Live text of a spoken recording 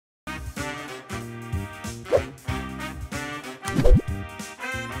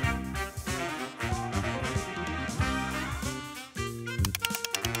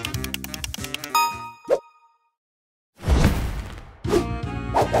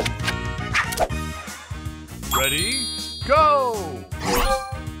Ready, go!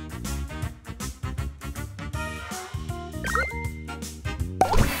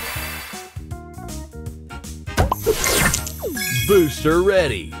 Booster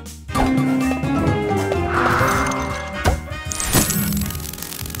ready.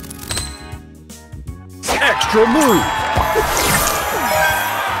 Extra move.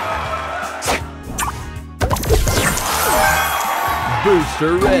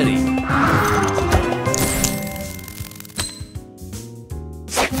 Booster ready.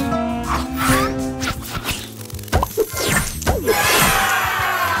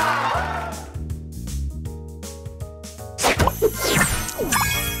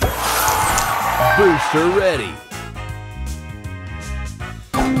 Booster ready.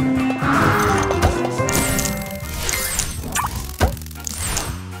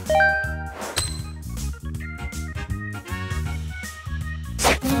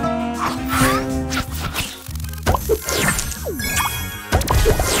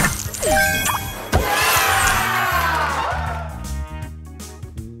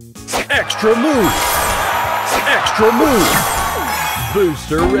 Extra move. Extra move.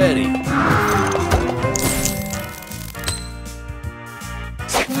 Booster ready.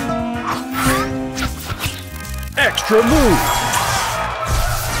 Extra move.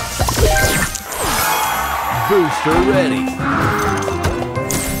 Booster ready.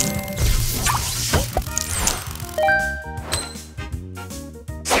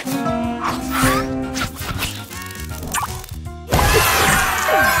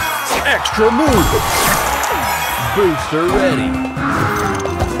 Extra move. Booster ready.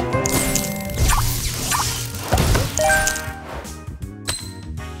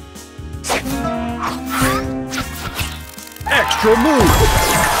 Extra move.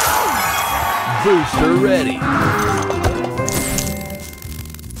 Booster ready.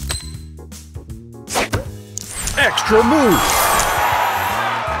 Extra move.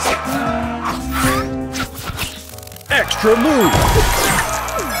 Extra move.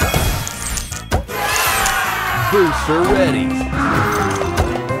 Booster ready.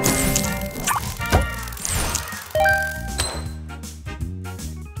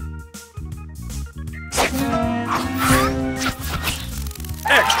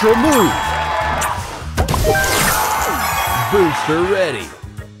 Extra move. Booster ready.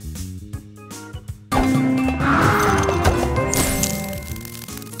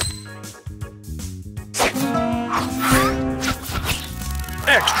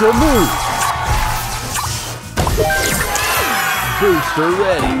 Extra move. Booster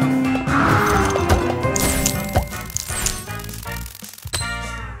ready.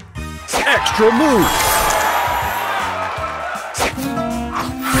 Extra move.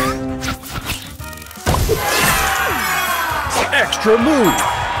 Extra move.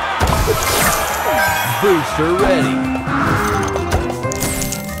 Booster ready.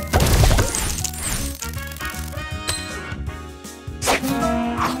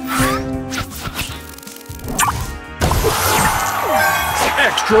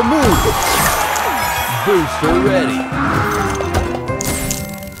 Extra move. Booster ready.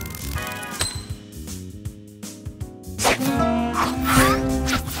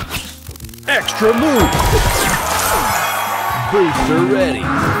 Extra move. Booster ready.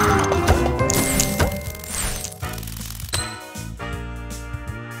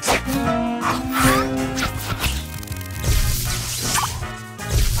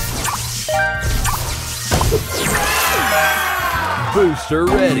 Booster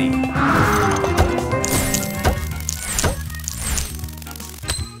ready.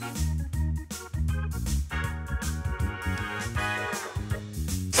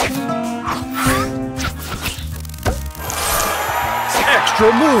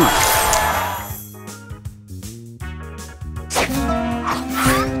 Extra move.